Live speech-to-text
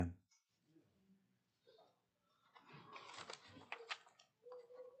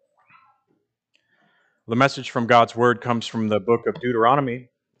The message from God's Word comes from the book of Deuteronomy.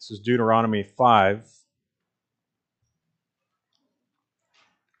 This is Deuteronomy 5.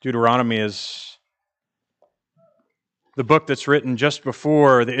 Deuteronomy is the book that's written just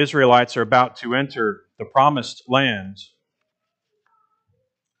before the Israelites are about to enter the promised land.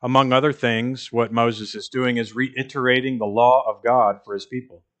 Among other things, what Moses is doing is reiterating the law of God for his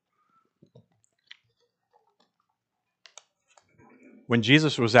people. When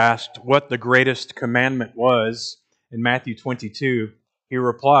Jesus was asked what the greatest commandment was in Matthew 22, he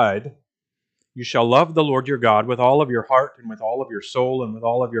replied, "You shall love the Lord your God with all of your heart and with all of your soul and with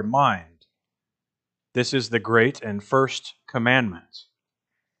all of your mind. This is the great and first commandment."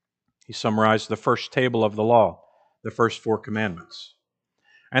 He summarized the first table of the law, the first 4 commandments.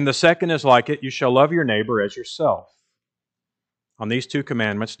 "And the second is like it, you shall love your neighbor as yourself. On these 2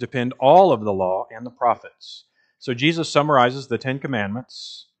 commandments depend all of the law and the prophets." So Jesus summarizes the 10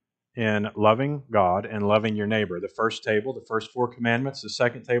 commandments in loving God and loving your neighbor. The first table, the first 4 commandments, the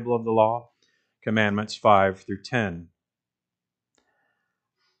second table of the law, commandments 5 through 10.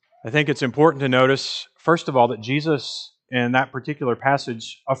 I think it's important to notice, first of all, that Jesus, in that particular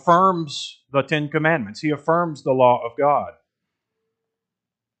passage, affirms the 10 commandments. He affirms the law of God.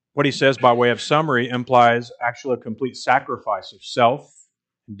 What he says by way of summary implies actually a complete sacrifice of self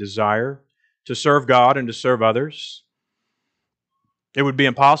and desire to serve God and to serve others. It would be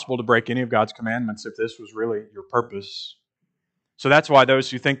impossible to break any of God's commandments if this was really your purpose. So that's why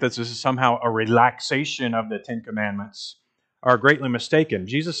those who think that this is somehow a relaxation of the 10 commandments are greatly mistaken.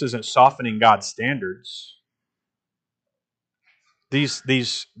 Jesus isn't softening God's standards. These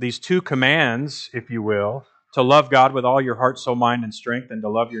 2 commands, if you will, to love God with all your heart, soul, mind, and strength, and to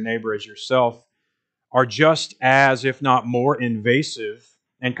love your neighbor as yourself, are just as, if not more, invasive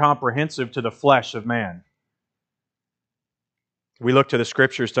and comprehensive to the flesh of man. We look to the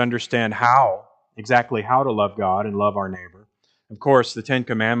Scriptures to understand exactly how to love God and love our neighbor. Of course, the 10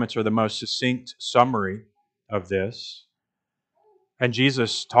 Commandments are the most succinct summary of this. And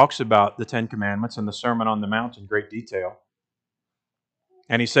Jesus talks about the 10 Commandments in the Sermon on the Mount in great detail.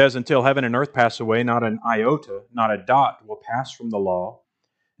 And he says, until heaven and earth pass away, not an iota, not a dot will pass from the law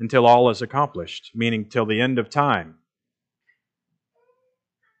until all is accomplished, meaning till the end of time.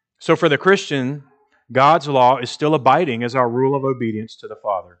 So for the Christian, God's law is still abiding as our rule of obedience to the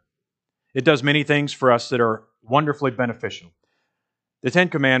Father. It does many things for us that are wonderfully beneficial. The 10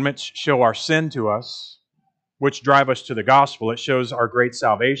 Commandments show our sin to us, which drive us to the gospel. It shows our great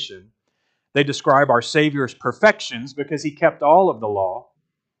salvation. They describe our Savior's perfections because He kept all of the law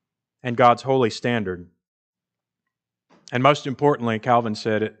and God's holy standard. And most importantly, Calvin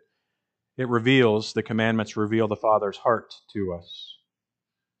said, the commandments reveal the Father's heart to us.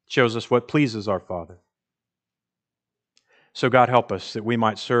 It shows us what pleases our Father. So God help us that we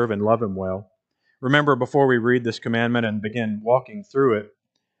might serve and love Him well. Remember, before we read this commandment and begin walking through it,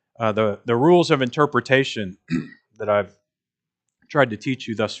 the rules of interpretation that I've tried to teach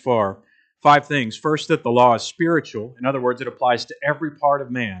you thus far. 5 things. First, that the law is spiritual. In other words, it applies to every part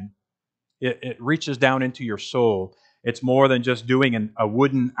of man. It reaches down into your soul. It's more than just doing a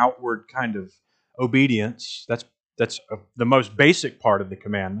wooden outward kind of obedience. That's the most basic part of the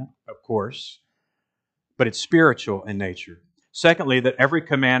commandment, of course. But it's spiritual in nature. Secondly, that every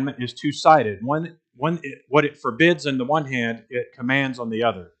commandment is two-sided. What it forbids on the one hand, it commands on the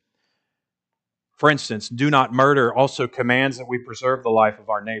other. For instance, do not murder also commands that we preserve the life of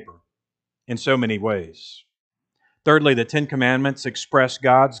our neighbor in so many ways. Thirdly, the 10 Commandments express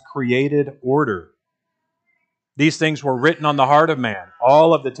God's created order. These things were written on the heart of man,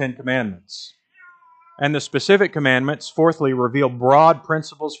 all of the 10 Commandments. And the specific commandments, fourthly, reveal broad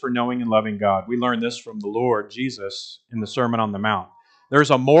principles for knowing and loving God. We learn this from the Lord Jesus in the Sermon on the Mount. There's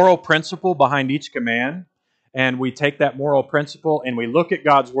a moral principle behind each command, and we take that moral principle and we look at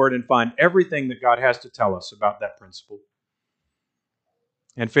God's Word and find everything that God has to tell us about that principle.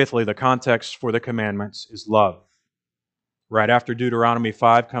 And fifthly, the context for the commandments is love. Right after Deuteronomy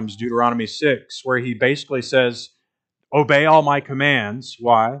 5 comes Deuteronomy 6, where he basically says, obey all my commands.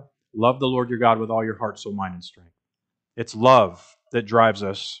 Why? Love the Lord your God with all your heart, soul, mind, and strength. It's love that drives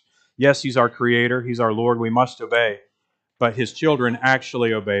us. Yes, He's our Creator. He's our Lord. We must obey. But His children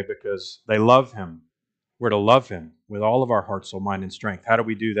actually obey because they love Him. We're to love Him with all of our heart, soul, mind, and strength. How do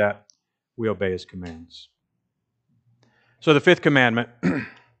we do that? We obey His commands. So the 5th commandment,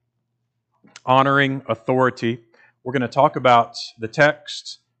 honoring authority. We're going to talk about the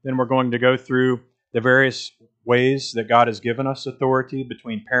text, then we're going to go through the various ways that God has given us authority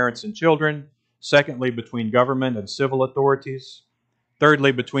between parents and children. Secondly, between government and civil authorities.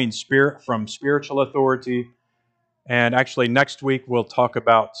 Thirdly, from spiritual authority. And actually, next week we'll talk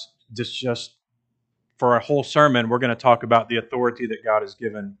about just for a whole sermon, we're going to talk about the authority that God has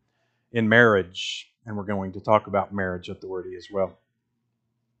given in marriage, and we're going to talk about marriage authority as well.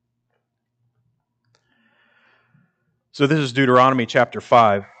 So this is Deuteronomy chapter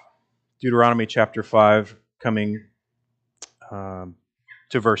 5. Deuteronomy chapter 5, coming to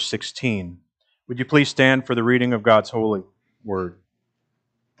verse 16. Would you please stand for the reading of God's holy word?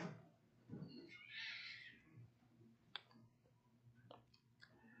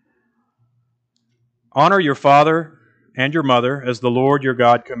 Honor your father and your mother as the Lord your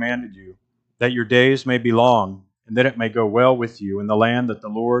God commanded you, that your days may be long, and that it may go well with you in the land that the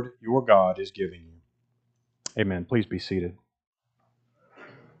Lord your God is giving you. Amen. Please be seated.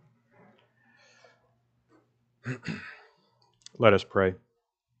 Let us pray.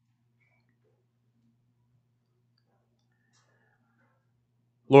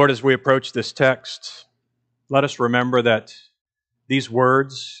 Lord, as we approach this text, let us remember that these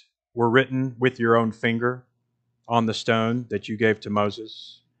words were written with your own finger on the stone that you gave to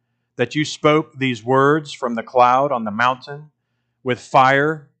Moses, that you spoke these words from the cloud on the mountain with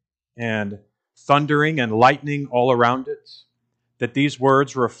fire and thundering and lightning all around it, that these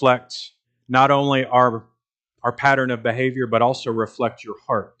words reflect not only our pattern of behavior, but also reflect your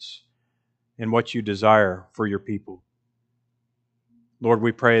heart and what you desire for your people. Lord,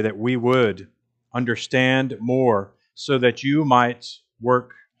 we pray that we would understand more so that you might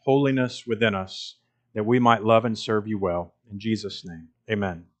work holiness within us, that we might love and serve you well. In Jesus' name,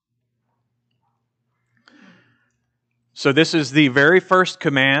 amen. So this is the very first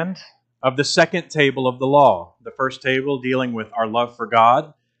command of the second table of the law. The first table dealing with our love for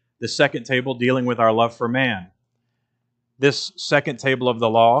God, the second table dealing with our love for man. This second table of the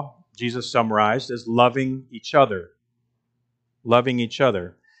law, Jesus summarized as loving each other. Loving each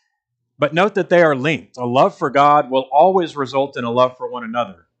other. But note that they are linked. A love for God will always result in a love for one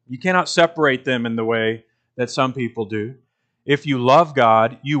another. You cannot separate them in the way that some people do. If you love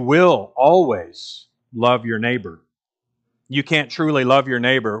God, you will always love your neighbor. You can't truly love your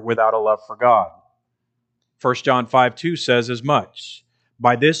neighbor without a love for God. 1 John 5:2 says as much.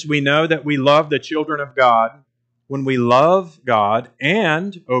 By this we know that we love the children of God when we love God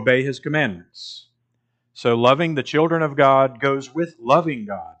and obey His commandments. So loving the children of God goes with loving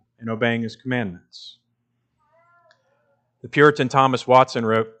God and obeying His commandments. The Puritan Thomas Watson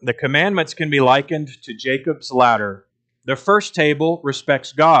wrote, "The commandments can be likened to Jacob's ladder. The first table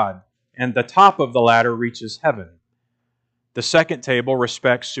respects God, and the top of the ladder reaches heaven. The second table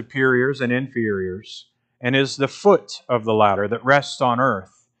respects superiors and inferiors, and is the foot of the ladder that rests on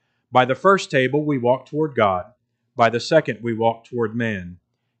earth. By the first table we walk toward God. By the second we walk toward man.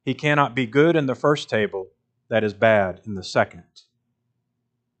 He cannot be good in the first table, that is bad in the second."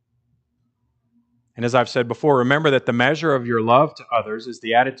 And as I've said before, remember that the measure of your love to others is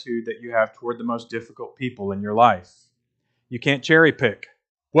the attitude that you have toward the most difficult people in your life. You can't cherry pick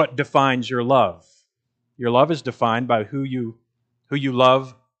what defines your love. Your love is defined by who you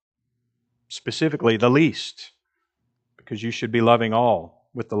love specifically the least, because you should be loving all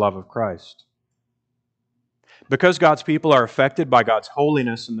with the love of Christ. Because God's people are affected by God's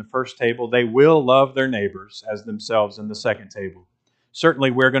holiness in the first table, they will love their neighbors as themselves in the second table.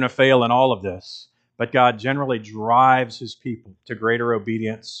 Certainly we're going to fail in all of this, but God generally drives His people to greater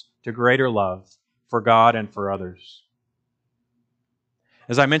obedience, to greater love for God and for others.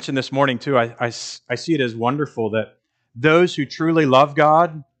 As I mentioned this morning too, I see it as wonderful that those who truly love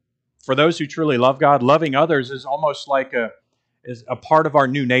God, for those who truly love God, loving others is almost like a part of our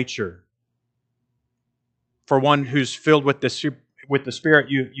new nature. For one who's filled with the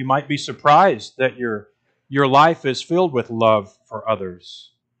Spirit, you might be surprised that your life is filled with love for others.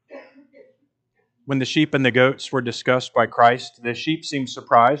 When the sheep and the goats were discussed by Christ, the sheep seemed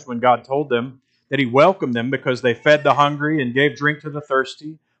surprised when God told them that He welcomed them because they fed the hungry and gave drink to the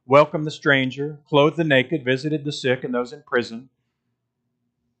thirsty, welcomed the stranger, clothed the naked, visited the sick and those in prison.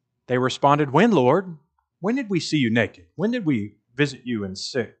 They responded, "When, Lord? When did we see you naked? When did we visit you and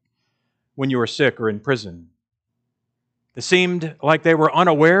sick? When you were sick or in prison?" It seemed like they were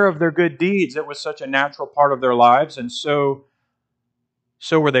unaware of their good deeds. It was such a natural part of their lives, and so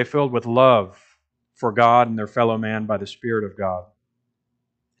were they filled with love for God and their fellow man by the Spirit of God.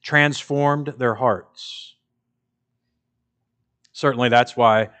 Transformed their hearts. Certainly that's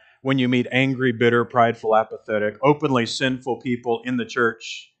why when you meet angry, bitter, prideful, apathetic, openly sinful people in the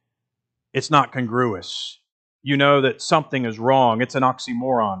church, it's not congruous. You know that something is wrong. It's an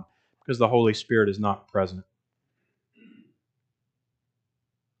oxymoron because the Holy Spirit is not present.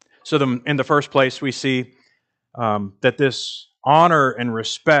 So in the first place, we see that this honor and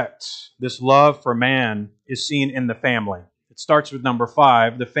respect, this love for man, is seen in the family. It starts with number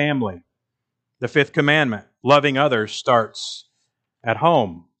 5, the family. The fifth commandment, loving others, starts at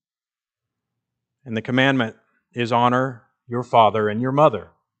home. And the commandment is honor your father and your mother.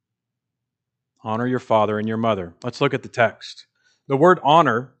 Honor your father and your mother. Let's look at the text. The word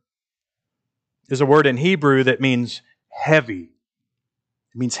honor is a word in Hebrew that means heavy.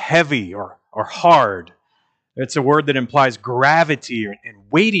 It means heavy or hard. It's a word that implies gravity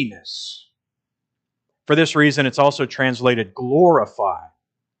and weightiness. For this reason, it's also translated glorify.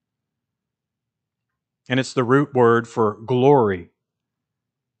 And it's the root word for glory.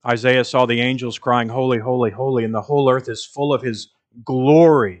 Isaiah saw the angels crying, holy, holy, holy, and the whole earth is full of His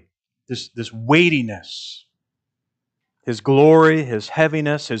glory, this weightiness. His glory, His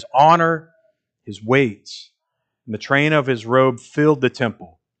heaviness, His honor, His weight. And the train of His robe filled the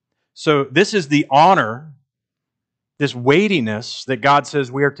temple. So this is the honor, this weightiness that God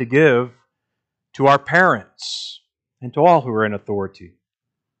says we are to give to our parents and to all who are in authority.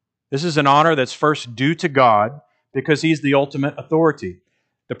 This is an honor that's first due to God because He's the ultimate authority.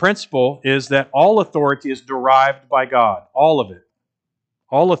 The principle is that all authority is derived by God, all of it.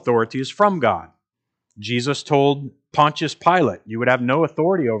 All authority is from God. Jesus told Pontius Pilate, you would have no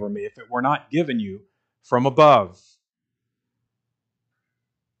authority over me if it were not given you from above.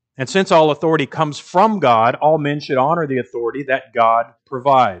 And since all authority comes from God, all men should honor the authority that God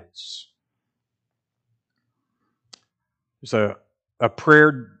provides. There's a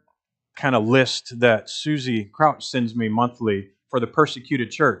prayer kind of list that Susie Crouch sends me monthly for the persecuted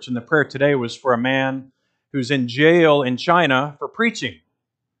church. And the prayer today was for a man who's in jail in China for preaching.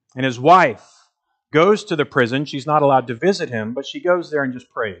 And his wife goes to the prison. She's not allowed to visit him, but she goes there and just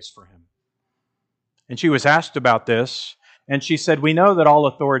prays for him. And she was asked about this, and she said, we know that all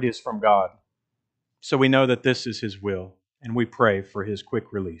authority is from God. So we know that this is His will, and we pray for His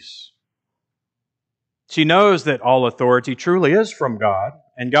quick release. She knows that all authority truly is from God,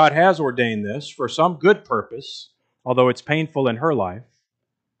 and God has ordained this for some good purpose, although it's painful in her life.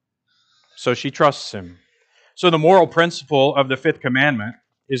 So she trusts Him. So the moral principle of the fifth commandment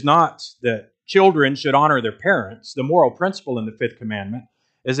is not that children should honor their parents. The moral principle in the fifth commandment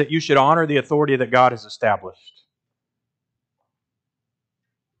is that you should honor the authority that God has established.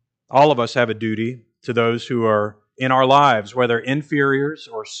 All of us have a duty to those who are in our lives, whether inferiors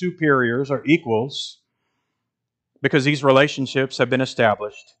or superiors or equals, because these relationships have been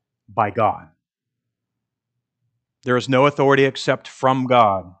established by God. There is no authority except from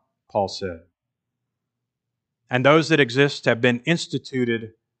God, Paul said. And those that exist have been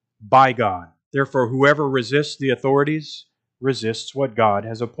instituted by God. Therefore, whoever resists the authorities resists what God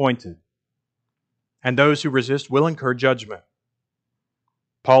has appointed. And those who resist will incur judgment.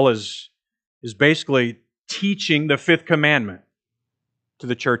 Paul is basically teaching the fifth commandment to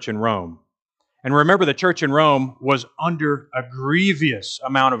the church in Rome. And remember, the church in Rome was under a grievous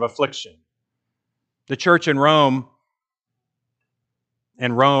amount of affliction. The church in Rome,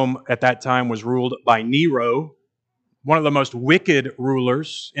 and Rome at that time was ruled by Nero, one of the most wicked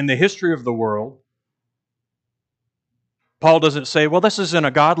rulers in the history of the world. Paul doesn't say, well, this isn't a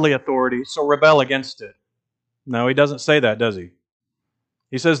godly authority, so rebel against it. No, he doesn't say that, does he?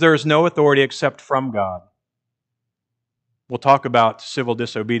 He says there is no authority except from God. We'll talk about civil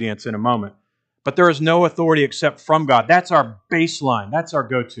disobedience in a moment. But there is no authority except from God. That's our baseline. That's our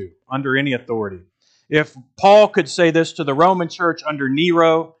go-to under any authority. If Paul could say this to the Roman church under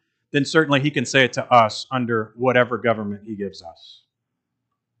Nero, then certainly he can say it to us under whatever government he gives us.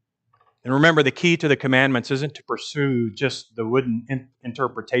 And remember, the key to the commandments isn't to pursue just the wooden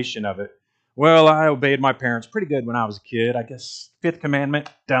interpretation of it. Well, I obeyed my parents pretty good when I was a kid. I guess fifth commandment,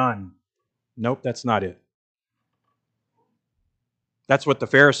 done. Nope, that's not it. That's what the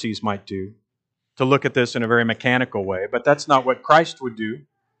Pharisees might do, to look at this in a very mechanical way, but that's not what Christ would do.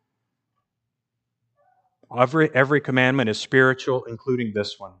 Every commandment is spiritual, including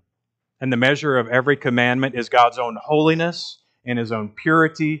this one. And the measure of every commandment is God's own holiness and His own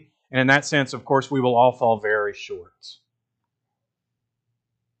purity. And in that sense, of course, we will all fall very short.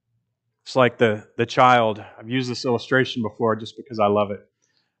 It's like the child. I've used this illustration before just because I love it.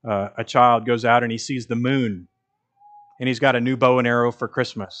 A child goes out and he sees the moon. And he's got a new bow and arrow for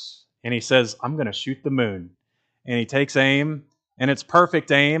Christmas. And he says, I'm going to shoot the moon. And he takes aim, and it's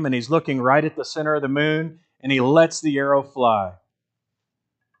perfect aim, and he's looking right at the center of the moon, and he lets the arrow fly.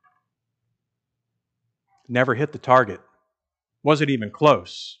 Never hit the target. Wasn't even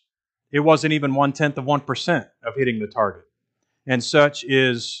close. It wasn't even 0.1% of hitting the target. And such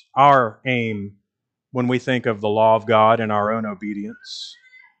is our aim when we think of the law of God and our own obedience.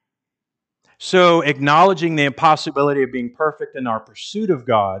 So, acknowledging the impossibility of being perfect in our pursuit of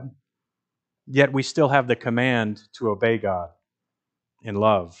God, yet we still have the command to obey God in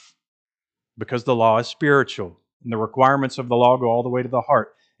love. because the law is spiritual. And the requirements of the law go all the way to the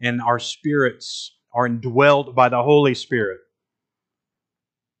heart. And our spirits are indwelled by the Holy Spirit.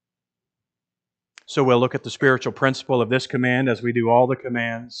 So we'll look at the spiritual principle of this command as we do all the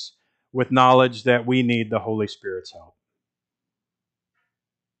commands, with knowledge that we need the Holy Spirit's help.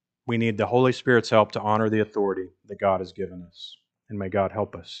 We need the Holy Spirit's help to honor the authority that God has given us. And may God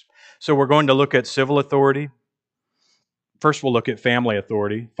help us. So we're going to look at civil authority. First we'll look at family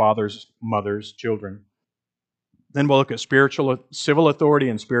authority, fathers, mothers, children. Then we'll look at civil authority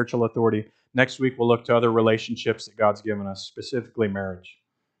and spiritual authority. Next week we'll look to other relationships that God's given us, specifically marriage.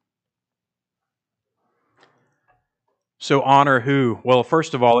 So honor who? Well,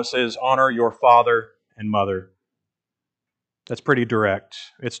 first of all, it says honor your father and mother. That's pretty direct.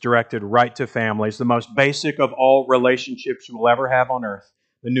 It's directed right to families, the most basic of all relationships you will ever have on earth,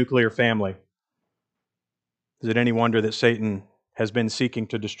 the nuclear family. Is it any wonder that Satan has been seeking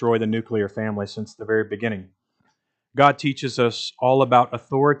to destroy the nuclear family since the very beginning? God teaches us all about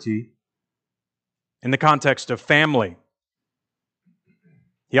authority in the context of family.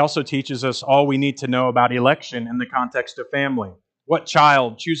 He also teaches us all we need to know about election in the context of family. What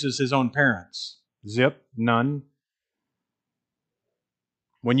child chooses his own parents? Zip, none.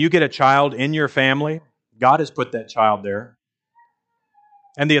 When you get a child in your family, God has put that child there.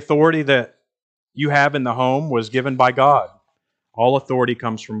 And the authority that you have in the home was given by God. All authority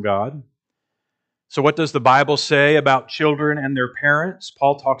comes from God. So what does the Bible say about children and their parents?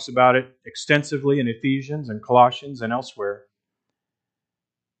 Paul talks about it extensively in Ephesians and Colossians and elsewhere.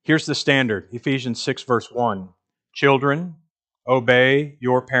 Here's the standard, Ephesians 6 verse 1. Children, obey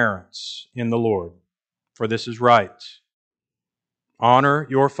your parents in the Lord, for this is right. Honor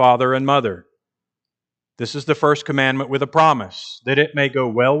your father and mother. This is the first commandment with a promise, that it may go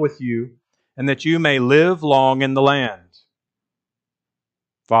well with you and that you may live long in the land.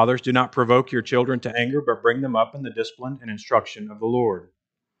 Fathers, do not provoke your children to anger, but bring them up in the discipline and instruction of the Lord.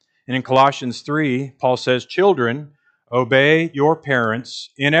 And in Colossians 3, Paul says, children, obey your parents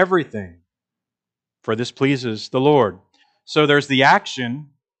in everything, for this pleases the Lord. So there's the action,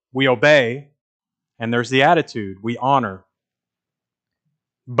 we obey, and there's the attitude, we honor.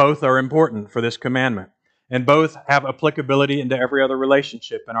 Both are important for this commandment. And both have applicability into every other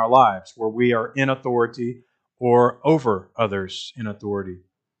relationship in our lives where we are in authority or over others in authority.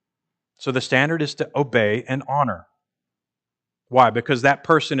 So the standard is to obey and honor. Why? Because that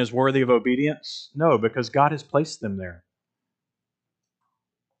person is worthy of obedience? No, because God has placed them there.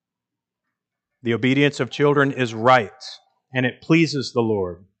 The obedience of children is right, and it pleases the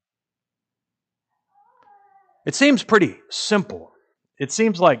Lord. It seems pretty simple. It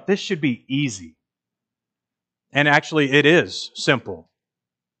seems like this should be easy. And actually, it is simple.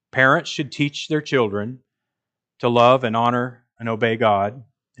 Parents should teach their children to love and honor and obey God,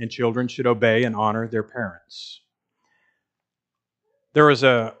 and children should obey and honor their parents. There was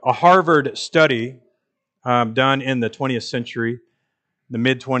a Harvard study done in the 20th century, the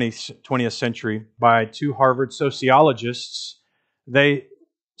mid-20th century, by two Harvard sociologists. They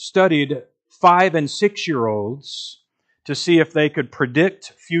studied 5- and 6-year-olds to see if they could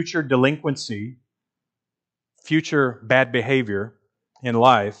predict future delinquency, future bad behavior in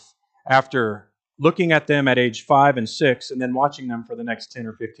life after looking at them at age 5 and 6 and then watching them for the next 10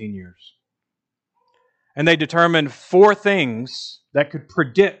 or 15 years. And they determined 4 things that could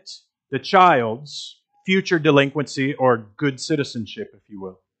predict the child's future delinquency or good citizenship, if you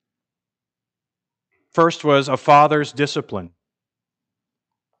will. First was a father's discipline.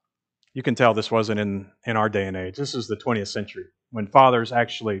 You can tell this wasn't in our day and age. This is the 20th century, when fathers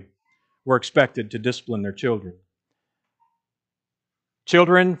actually were expected to discipline their children.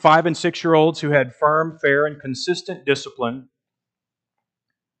 Children, 5- and 6-year-olds who had firm, fair, and consistent discipline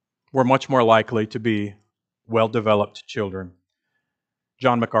were much more likely to be well-developed children.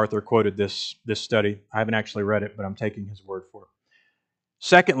 John MacArthur quoted this study. I haven't actually read it, but I'm taking his word for it.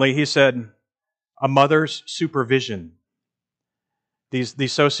 Secondly, he said, a mother's supervision.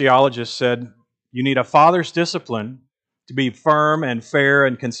 These sociologists said, you need a father's discipline to be firm and fair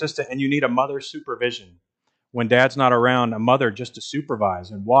and consistent, and you need a mother's supervision. When dad's not around, a mother just to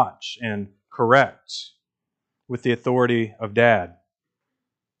supervise and watch and correct with the authority of dad.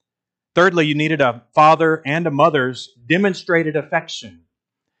 Thirdly, you needed a father and a mother's demonstrated affection.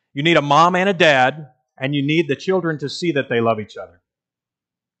 You need a mom and a dad, and you need the children to see that they love each other.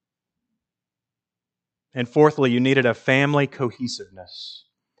 And fourthly, you needed a family cohesiveness.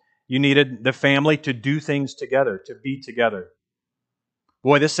 You needed the family to do things together, to be together.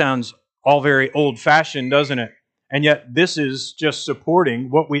 Boy, this sounds all very old-fashioned, doesn't it? And yet this is just supporting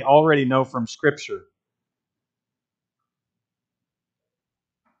what we already know from Scripture.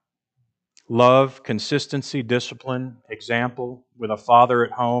 love, consistency, discipline, example with a father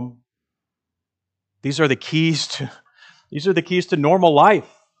at home. These are the keys to normal life,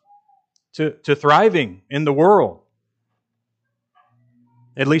 to thriving in the world,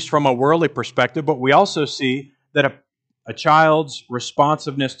 at least from a worldly perspective. But we also see that a child's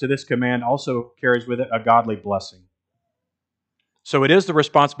responsiveness to this command also carries with it a godly blessing. So it is the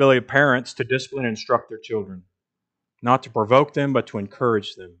responsibility of parents to discipline and instruct their children, not to provoke them, but to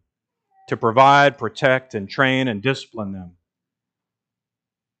encourage them, to provide, protect, and train and discipline them.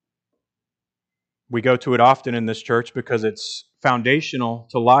 We go to it often in this church because it's foundational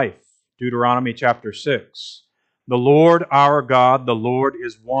to life. Deuteronomy chapter 6. The Lord our God, the Lord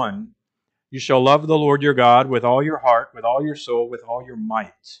is one. You shall love the Lord your God with all your heart, with all your soul, with all your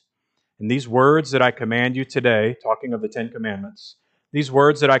might. And these words that I command you today, talking of the Ten Commandments, these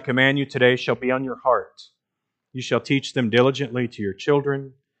words that I command you today shall be on your heart. You shall teach them diligently to your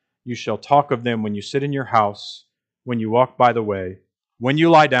children. You shall talk of them when you sit in your house, when you walk by the way, when you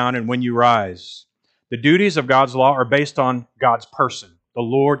lie down, and when you rise. The duties of God's law are based on God's person. The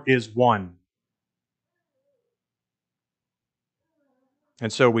Lord is one.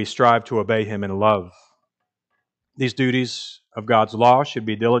 And so we strive to obey Him in love. These duties of God's law should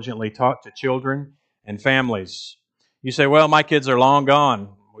be diligently taught to children and families. You say, well, my kids are long gone.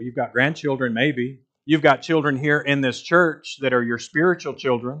 Well, you've got grandchildren, maybe. You've got children here in this church that are your spiritual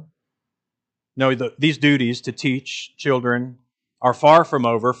children. No, these duties to teach children are far from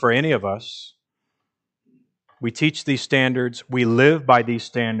over for any of us. We teach these standards, we live by these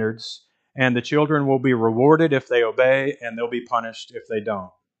standards, and the children will be rewarded if they obey, and they'll be punished if they don't.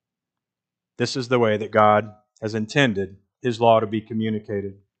 This is the way that God has intended His law to be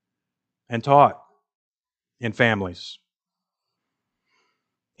communicated and taught in families.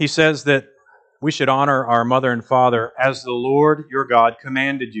 He says that we should honor our mother and father as the Lord your God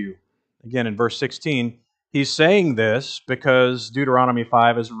commanded you. Again, in verse 16, he's saying this because Deuteronomy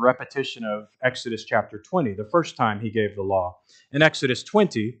 5 is a repetition of Exodus chapter 20, the first time He gave the law. In Exodus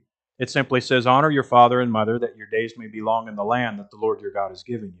 20, it simply says, honor your father and mother that your days may be long in the land that the Lord your God has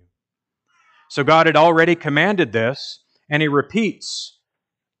given you. So God had already commanded this, and He repeats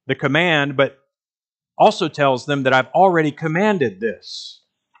the command, but also tells them that I've already commanded this.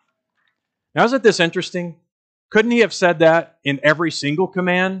 Now, isn't this interesting? Couldn't He have said that in every single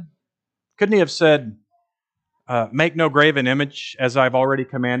command? Couldn't He have said, make no graven image as I've already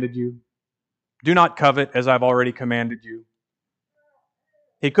commanded you? Do not covet as I've already commanded you?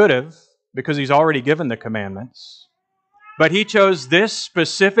 He could have, because He's already given the commandments. But He chose this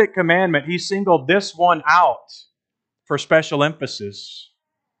specific commandment. He singled this one out for special emphasis.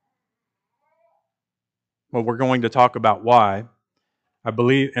 Well, we're going to talk about why. I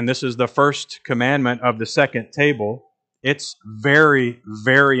believe, and this is the first commandment of the second table, it's very,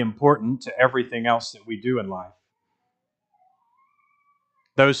 very important to everything else that we do in life.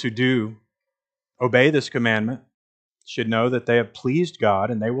 Those who do obey this commandment should know that they have pleased God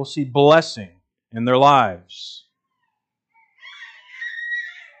and they will see blessing in their lives.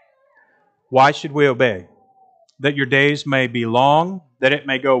 Why should we obey? That your days may be long, that it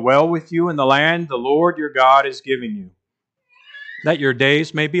may go well with you in the land the Lord your God is giving you. That your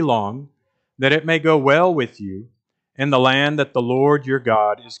days may be long, that it may go well with you in the land that the Lord your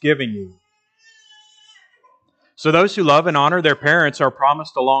God is giving you. So those who love and honor their parents are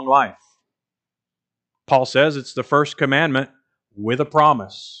promised a long life. Paul says it's the first commandment with a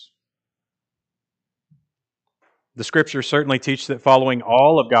promise. The Scriptures certainly teach that following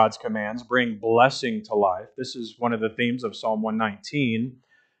all of God's commands bring blessing to life. This is one of the themes of Psalm 119,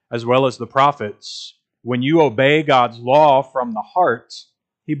 as well as the prophets. When you obey God's law from the heart,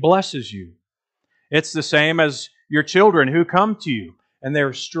 He blesses you. It's the same as your children who come to you, and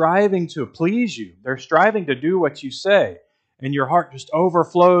they're striving to please you. They're striving to do what you say, and your heart just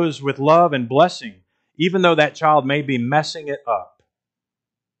overflows with love and blessing, even though that child may be messing it up.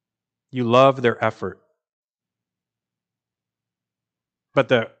 You love their effort. But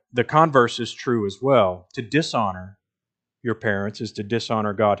the converse is true as well. To dishonor your parents is to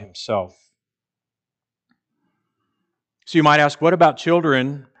dishonor God Himself. So you might ask, what about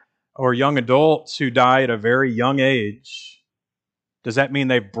children or young adults who die at a very young age? Does that mean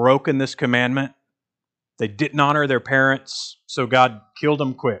they've broken this commandment? They didn't honor their parents, so God killed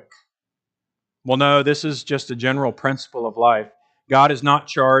them quick. Well, no, this is just a general principle of life. God is not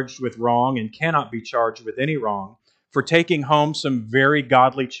charged with wrong and cannot be charged with any wrong for taking home some very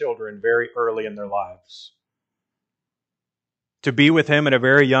godly children very early in their lives. To be with Him at a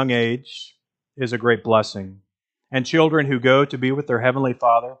very young age is a great blessing. And children who go to be with their Heavenly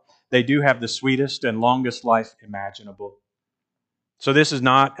Father, they do have the sweetest and longest life imaginable. So this is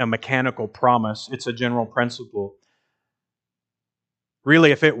not a mechanical promise. It's a general principle.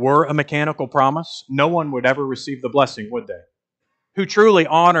 Really, if it were a mechanical promise, no one would ever receive the blessing, would they? Who truly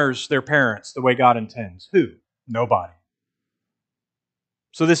honors their parents the way God intends? Who? Nobody.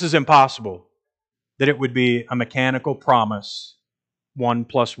 So this is impossible, that it would be a mechanical promise. 1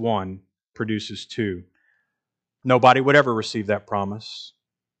 plus 1 produces 2. Nobody would ever receive that promise.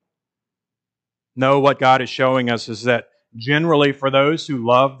 No, what God is showing us is that generally for those who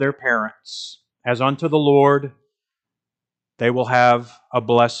love their parents as unto the Lord, they will have a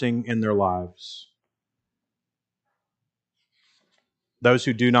blessing in their lives. Those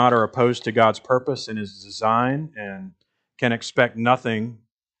who do not are opposed to God's purpose and His design and can expect nothing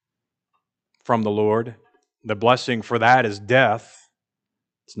from the Lord. The blessing for that is death.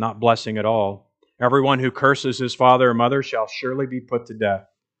 It's not blessing at all. Everyone who curses his father or mother shall surely be put to death.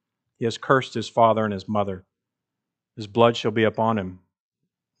 He has cursed his father and his mother. His blood shall be upon him.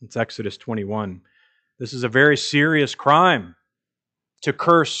 It's Exodus 21. This is a very serious crime to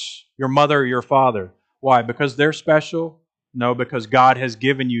curse your mother or your father. Why? Because they're special? No, because God has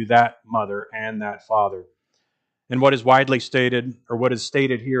given you that mother and that father. And what is widely stated, or what is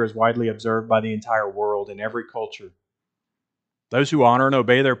stated here, is widely observed by the entire world in every culture. Those who honor and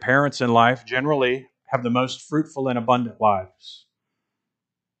obey their parents in life generally have the most fruitful and abundant lives.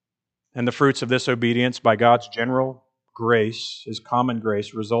 And the fruits of this obedience by God's general grace, His common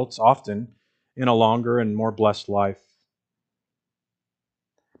grace, results often in a longer and more blessed life.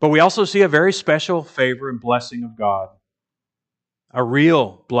 But we also see a very special favor and blessing of God. A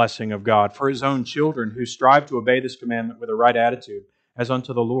real blessing of God for His own children who strive to obey this commandment with a right attitude as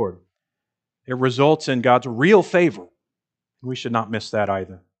unto the Lord. It results in God's real favor. We should not miss that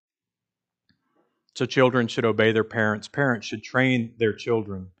either. So children should obey their parents. Parents should train their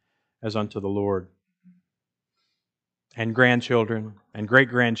children as unto the Lord. And grandchildren and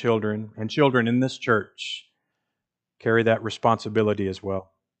great-grandchildren and children in this church carry that responsibility as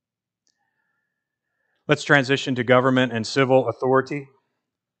well. Let's transition to government and civil authority.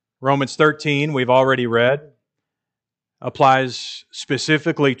 Romans 13, we've already read, applies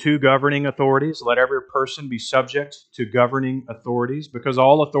specifically to governing authorities. Let every person be subject to governing authorities because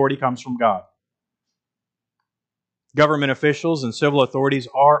all authority comes from God. Government officials and civil authorities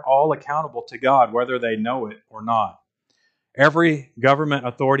are all accountable to God, whether they know it or not. Every government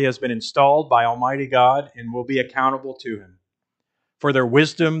authority has been installed by Almighty God and will be accountable to Him for their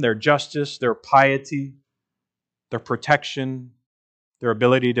wisdom, their justice, their piety, their protection, their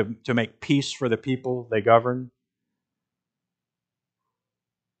ability to make peace for the people they govern.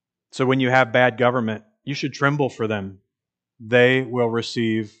 So when you have bad government, you should tremble for them. They will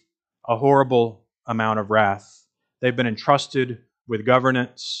receive a horrible amount of wrath. They've been entrusted with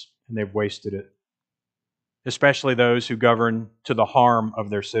governance and they've wasted it. Especially those who govern to the harm of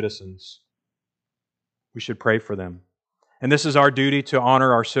their citizens. We should pray for them. And this is our duty to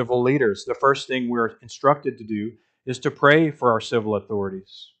honor our civil leaders. The first thing we're instructed to do is to pray for our civil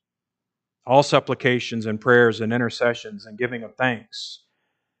authorities. All supplications and prayers and intercessions and giving of thanks,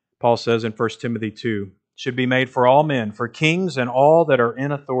 Paul says in 1 Timothy 2, should be made for all men, for kings and all that are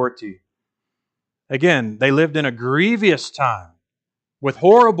in authority. Again, they lived in a grievous time with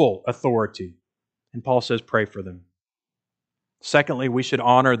horrible authority. And Paul says, pray for them. Secondly, we should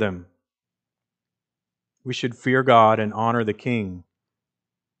honor them. We should fear God and honor the king.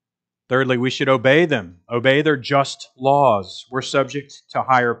 Thirdly, we should obey them, obey their just laws. We're subject to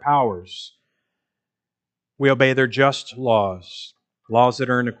higher powers. We obey their just laws, laws that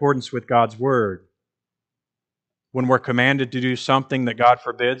are in accordance with God's word. When we're commanded to do something that God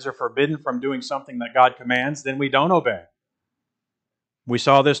forbids or forbidden from doing something that God commands, then we don't obey. We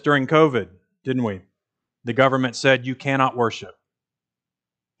saw this during COVID, didn't we? The government said you cannot worship.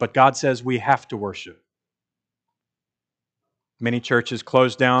 But God says we have to worship. Many churches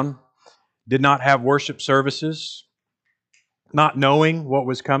closed down, did not have worship services, not knowing what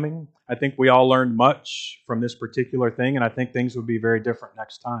was coming. I think we all learned much from this particular thing, and I think things will be very different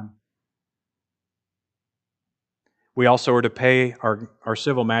next time. We also are to pay our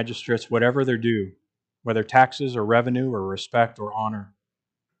civil magistrates whatever they're due, whether taxes or revenue or respect or honor.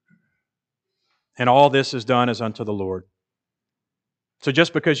 And all this is done as unto the Lord. So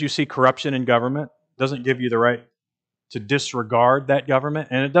just because you see corruption in government doesn't give you the right to disregard that government,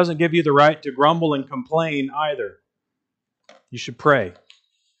 and it doesn't give you the right to grumble and complain either. You should pray.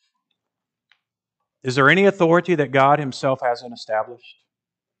 Is there any authority that God Himself hasn't established?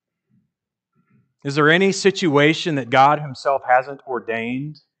 Is there any situation that God Himself hasn't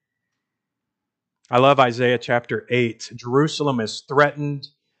ordained? I love Isaiah chapter 8. Jerusalem is threatened.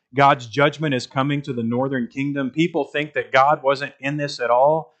 God's judgment is coming to the northern kingdom. People think that God wasn't in this at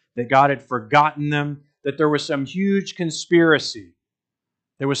all, that God had forgotten them, that there was some huge conspiracy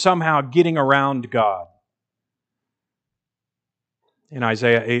that was somehow getting around God. In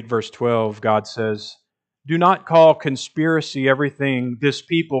Isaiah 8, verse 12, God says, "Do not call conspiracy everything this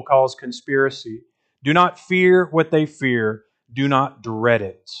people calls conspiracy. Do not fear what they fear. Do not dread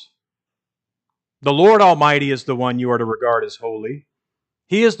it. The Lord Almighty is the one you are to regard as holy.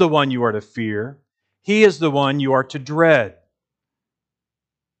 He is the one you are to fear. He is the one you are to dread."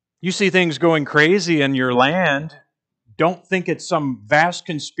 You see things going crazy in your land, don't think it's some vast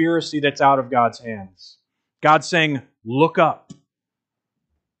conspiracy that's out of God's hands. God's saying, look up.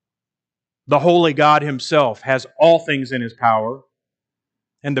 The holy God Himself has all things in His power,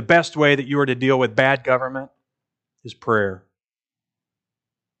 and the best way that you are to deal with bad government is prayer.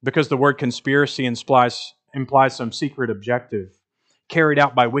 Because the word conspiracy implies some secret objective carried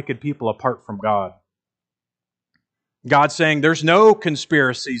out by wicked people apart from God. God's saying there's no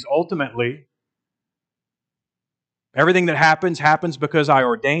conspiracies ultimately. Everything that happens because I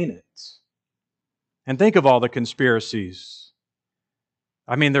ordain it. And think of all the conspiracies.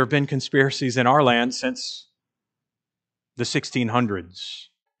 I mean, there have been conspiracies in our land since the 1600s.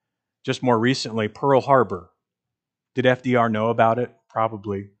 Just more recently, Pearl Harbor. Did FDR know about it?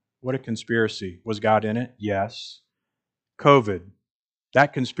 Probably. What a conspiracy. Was God in it? Yes. COVID.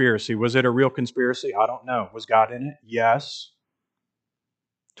 That conspiracy. Was it a real conspiracy? I don't know. Was God in it? Yes.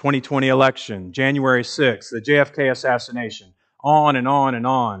 2020 election, January 6th, the JFK assassination, on and on and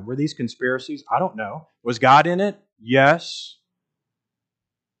on. Were these conspiracies? I don't know. Was God in it? Yes.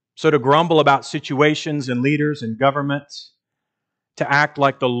 So to grumble about situations and leaders and governments, to act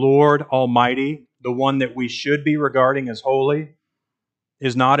like the Lord Almighty, the one that we should be regarding as holy,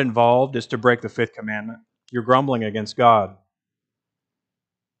 is not involved, is to break the fifth commandment. You're grumbling against God.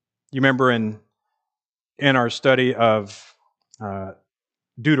 You remember in our study of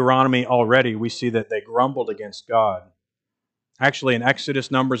Deuteronomy already, we see that they grumbled against God. Actually, in Exodus,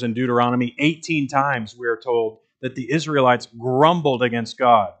 Numbers, and Deuteronomy, 18 times we are told that the Israelites grumbled against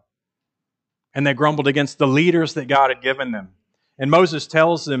God. And they grumbled against the leaders that God had given them. And Moses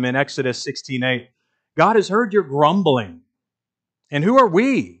tells them in Exodus 16:8, God has heard your grumbling. And who are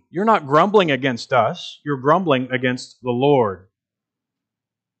we? You're not grumbling against us. You're grumbling against the Lord.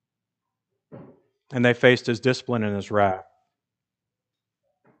 And they faced His discipline and His wrath.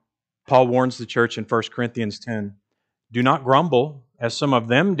 Paul warns the church in 1 Corinthians 10, do not grumble, as some of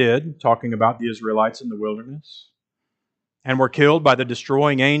them did, talking about the Israelites in the wilderness, and were killed by the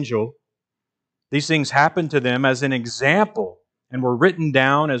destroying angel. These things happened to them as an example and were written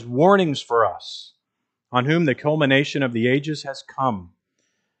down as warnings for us, on whom the culmination of the ages has come.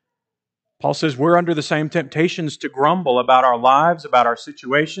 Paul says we're under the same temptations to grumble about our lives, about our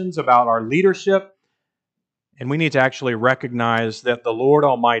situations, about our leadership, and we need to actually recognize that the Lord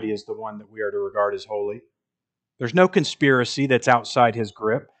Almighty is the one that we are to regard as holy. There's no conspiracy that's outside His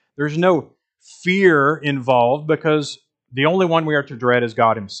grip. There's no fear involved because the only one we are to dread is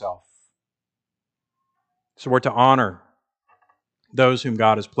God Himself. So we're to honor those whom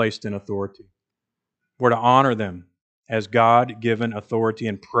God has placed in authority. We're to honor them as God-given authority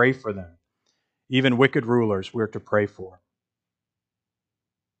and pray for them. Even wicked rulers we're to pray for.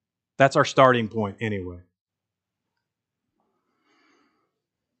 That's our starting point anyway.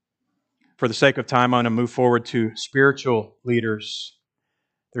 For the sake of time, I'm going to move forward to spiritual leaders.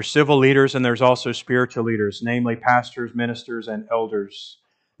 There's civil leaders and there's also spiritual leaders, namely pastors, ministers, and elders.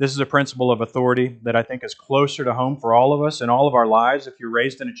 This is a principle of authority that I think is closer to home for all of us in all of our lives. If you're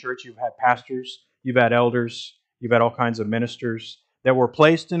raised in a church, you've had pastors, you've had elders, you've had all kinds of ministers that were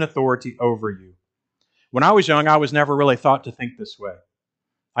placed in authority over you. When I was young, I was never really thought to think this way.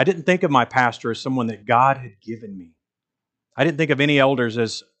 I didn't think of my pastor as someone that God had given me. I didn't think of any elders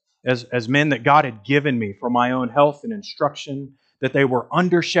as men that God had given me for my own health and instruction, that they were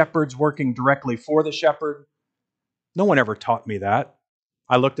under shepherds working directly for the shepherd. No one ever taught me that.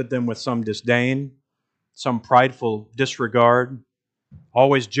 I looked at them with some disdain, some prideful disregard,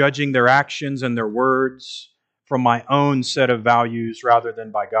 always judging their actions and their words from my own set of values rather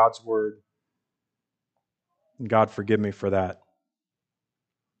than by God's word. And God forgive me for that.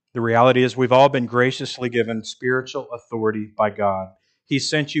 The reality is we've all been graciously given spiritual authority by God. He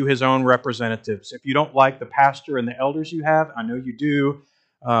sent you His own representatives. If you don't like the pastor and the elders you have, I know you do,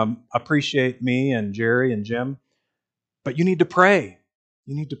 appreciate me and Jerry and Jim, but you need to pray.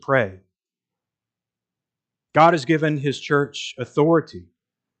 You need to pray. God has given His church authority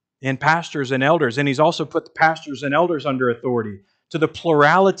in pastors and elders, and He's also put the pastors and elders under authority to the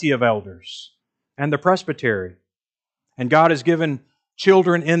plurality of elders and the presbytery. And God has given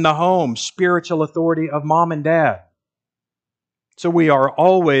Children in the home, spiritual authority of mom and dad. So we are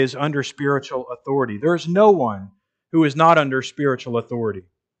always under spiritual authority. There's no one who is not under spiritual authority.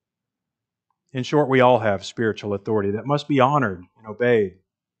 In short, we all have spiritual authority that must be honored and obeyed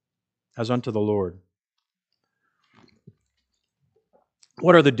as unto the Lord.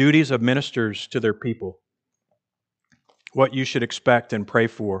 What are the duties of ministers to their people? What you should expect and pray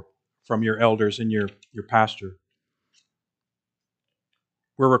for from your elders and your pastor.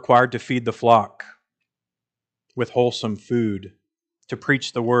 We're required to feed the flock with wholesome food, to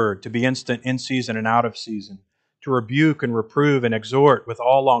preach the word, to be instant in season and out of season, to rebuke and reprove and exhort with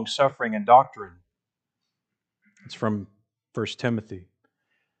all long-suffering and doctrine. It's from 1 Timothy.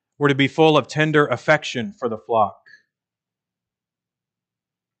 We're to be full of tender affection for the flock.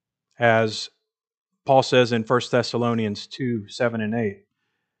 As Paul says in 1 Thessalonians 2, 7 and 8,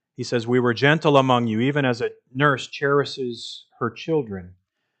 he says, "We were gentle among you, even as a nurse cherishes her children.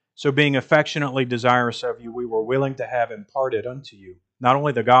 So being affectionately desirous of you, we were willing to have imparted unto you, not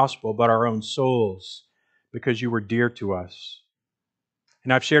only the gospel, but our own souls, because you were dear to us."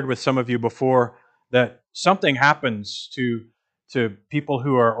 And I've shared with some of you before that something happens to people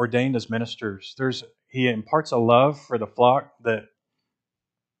who are ordained as ministers. He imparts a love for the flock that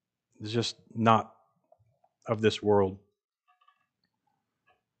is just not of this world.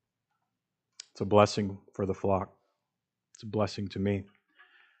 It's a blessing for the flock. It's a blessing to me.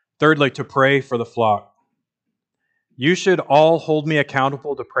 Thirdly, to pray for the flock. You should all hold me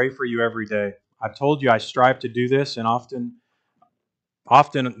accountable to pray for you every day. I've told you I strive to do this, and often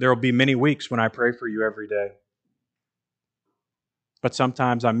there will be many weeks when I pray for you every day. But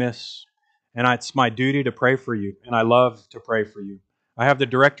sometimes I miss, and it's my duty to pray for you, and I love to pray for you. I have the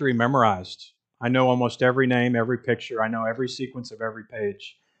directory memorized. I know almost every name, every picture. I know every sequence of every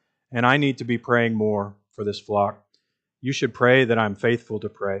page, and I need to be praying more for this flock. You should pray that I'm faithful to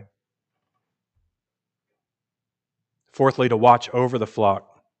pray. Fourthly, to watch over the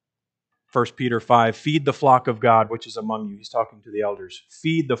flock. 1 Peter 5, feed the flock of God which is among you. He's talking to the elders.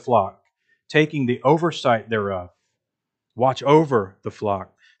 Feed the flock, taking the oversight thereof. Watch over the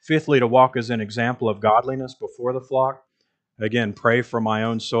flock. Fifthly, to walk as an example of godliness before the flock. Again, pray for my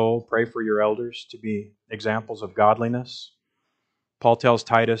own soul. Pray for your elders to be examples of godliness. Paul tells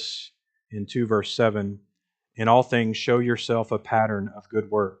Titus in 2 verse 7, in all things show yourself a pattern of good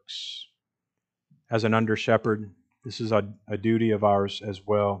works. As an under-shepherd, this is a duty of ours as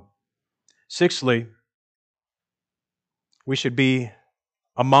well. Sixthly, we should be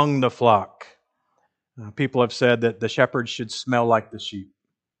among the flock. People have said that the shepherd should smell like the sheep.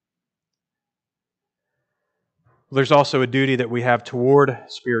 There's also a duty that we have toward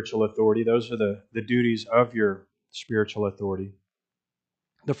spiritual authority. Those are the duties of your spiritual authority.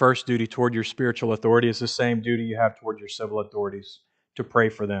 The first duty toward your spiritual authority is the same duty you have toward your civil authorities, to pray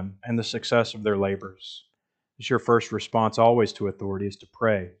for them and the success of their labors. It's your first response always to authority is to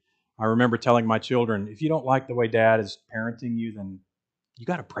pray. I remember telling my children, if you don't like the way Dad is parenting you, then you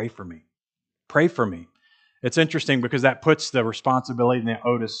got to pray for me. Pray for me. It's interesting because that puts the responsibility and the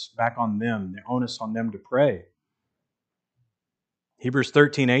onus back on them, the onus on them to pray. Hebrews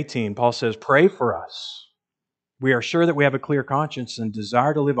 13:18, Paul says, pray for us. We are sure that we have a clear conscience and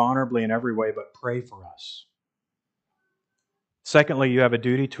desire to live honorably in every way, but pray for us. Secondly, you have a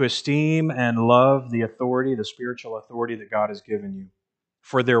duty to esteem and love the authority, the spiritual authority that God has given you,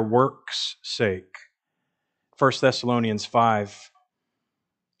 for their work's sake. 1 Thessalonians 5,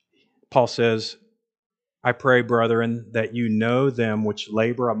 Paul says, I pray, brethren, that you know them which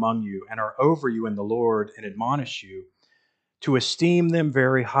labor among you and are over you in the Lord and admonish you, to esteem them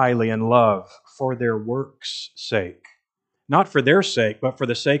very highly in love for their work's sake. Not for their sake, but for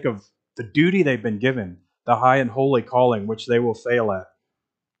the sake of the duty they've been given, the high and holy calling which they will fail at.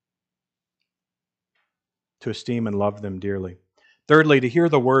 To esteem and love them dearly. Thirdly, to hear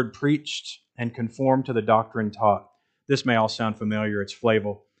the word preached and conform to the doctrine taught. This may all sound familiar, it's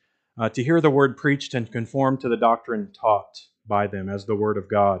Flavel. To hear the word preached and conform to the doctrine taught by them as the Word of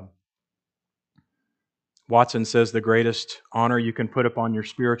God. Watson says the greatest honor you can put upon your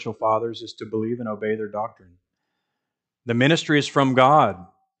spiritual fathers is to believe and obey their doctrine. The ministry is from God.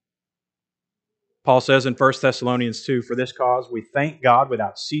 Paul says in 1 Thessalonians 2, for this cause we thank God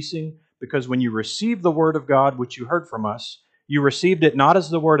without ceasing, because when you received the word of God which you heard from us, you received it not as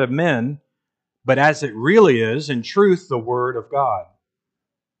the word of men, but as it really is, in truth, the word of God.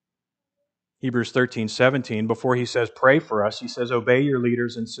 Hebrews 13:17, before he says pray for us, he says obey your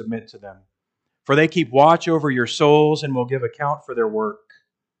leaders and submit to them. For they keep watch over your souls and will give account for their work.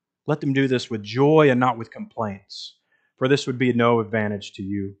 Let them do this with joy and not with complaints, for this would be no advantage to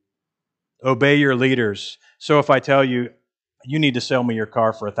you. Obey your leaders. So if I tell you, you need to sell me your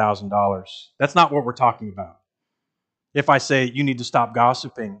car for $1,000. That's not what we're talking about. If I say you need to stop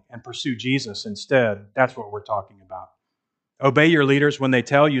gossiping and pursue Jesus instead, that's what we're talking about. Obey your leaders when they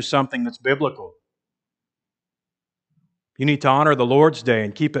tell you something that's biblical. You need to honor the Lord's Day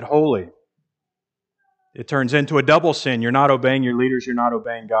and keep it holy. It turns into a double sin. You're not obeying your leaders, you're not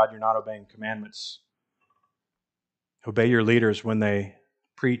obeying God, you're not obeying commandments. Obey your leaders when they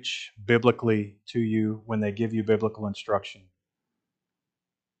preach biblically to you, when they give you biblical instruction.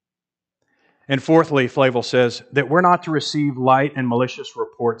 And fourthly, Flavel says that we're not to receive light and malicious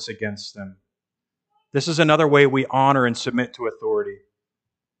reports against them. This is another way we honor and submit to authority.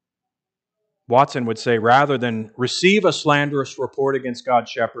 Watson would say, rather than receive a slanderous report against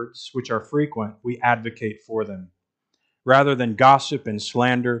God's shepherds, which are frequent, we advocate for them. Rather than gossip and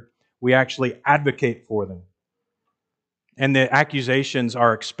slander, we actually advocate for them. And the accusations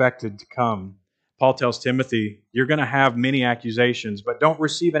are expected to come. Paul tells Timothy, you're going to have many accusations, but don't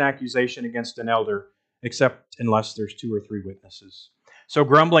receive an accusation against an elder except unless there's 2 or 3 witnesses. So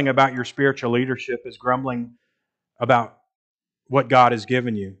grumbling about your spiritual leadership is grumbling about what God has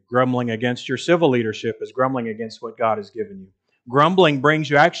given you. Grumbling against your civil leadership is grumbling against what God has given you. Grumbling brings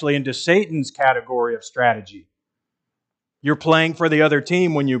you actually into Satan's category of strategy. You're playing for the other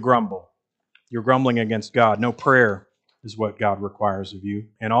team when you grumble. You're grumbling against God. No, prayer is what God requires of you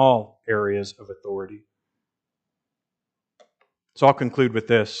in all areas of authority. So I'll conclude with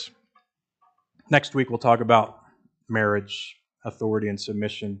this. Next week we'll talk about marriage, authority and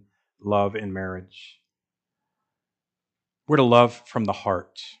submission, love in marriage. We're to love from the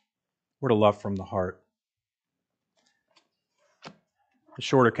heart. We're to love from the heart. The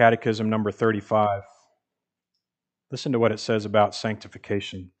Shorter Catechism, number 35. Listen to what it says about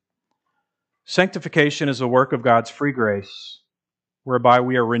sanctification. Sanctification is a work of God's free grace, whereby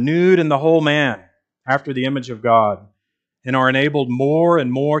we are renewed in the whole man after the image of God, and are enabled more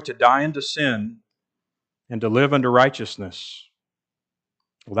and more to die unto sin and to live unto righteousness.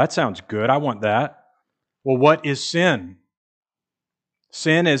 Well, that sounds good. I want that. Well, what is sin?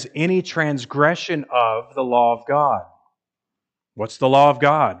 Sin is any transgression of the law of God. What's the law of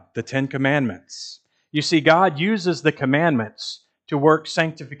God? The 10 Commandments. You see, God uses the commandments to work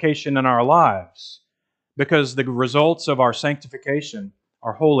sanctification in our lives because the results of our sanctification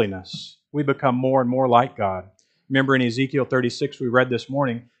are holiness. We become more and more like God. Remember in Ezekiel 36 we read this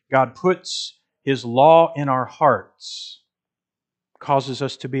morning, God puts His law in our hearts, causes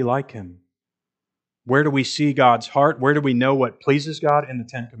us to be like Him. Where do we see God's heart? Where do we know what pleases God? In the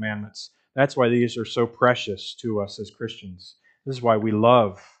 10 Commandments. That's why these are so precious to us as Christians. This is why we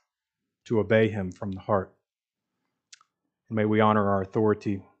love to obey Him from the heart. And may we honor our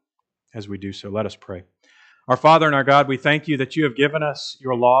authority as we do so. Let us pray. Our Father and our God, we thank You that You have given us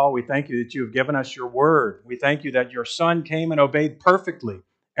Your law. We thank You that You have given us Your word. We thank You that Your Son came and obeyed perfectly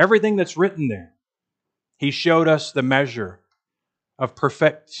everything that's written there. He showed us the measure of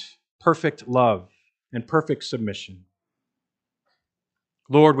perfect love and perfect submission.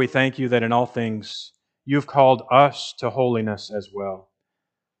 Lord, we thank You that in all things You've called us to holiness as well.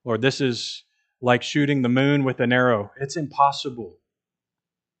 Lord, this is like shooting the moon with an arrow. It's impossible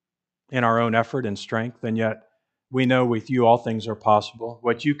in our own effort and strength, and yet we know with You all things are possible.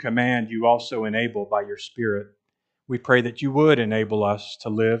 What You command, You also enable by Your Spirit. We pray that You would enable us to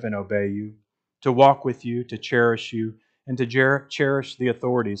live and obey You, to walk with You, to cherish You, and to cherish the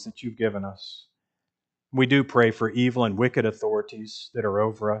authorities that You've given us. We do pray for evil and wicked authorities that are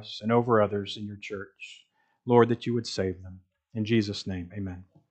over us and over others in Your church. Lord, that You would save them. In Jesus' name, amen.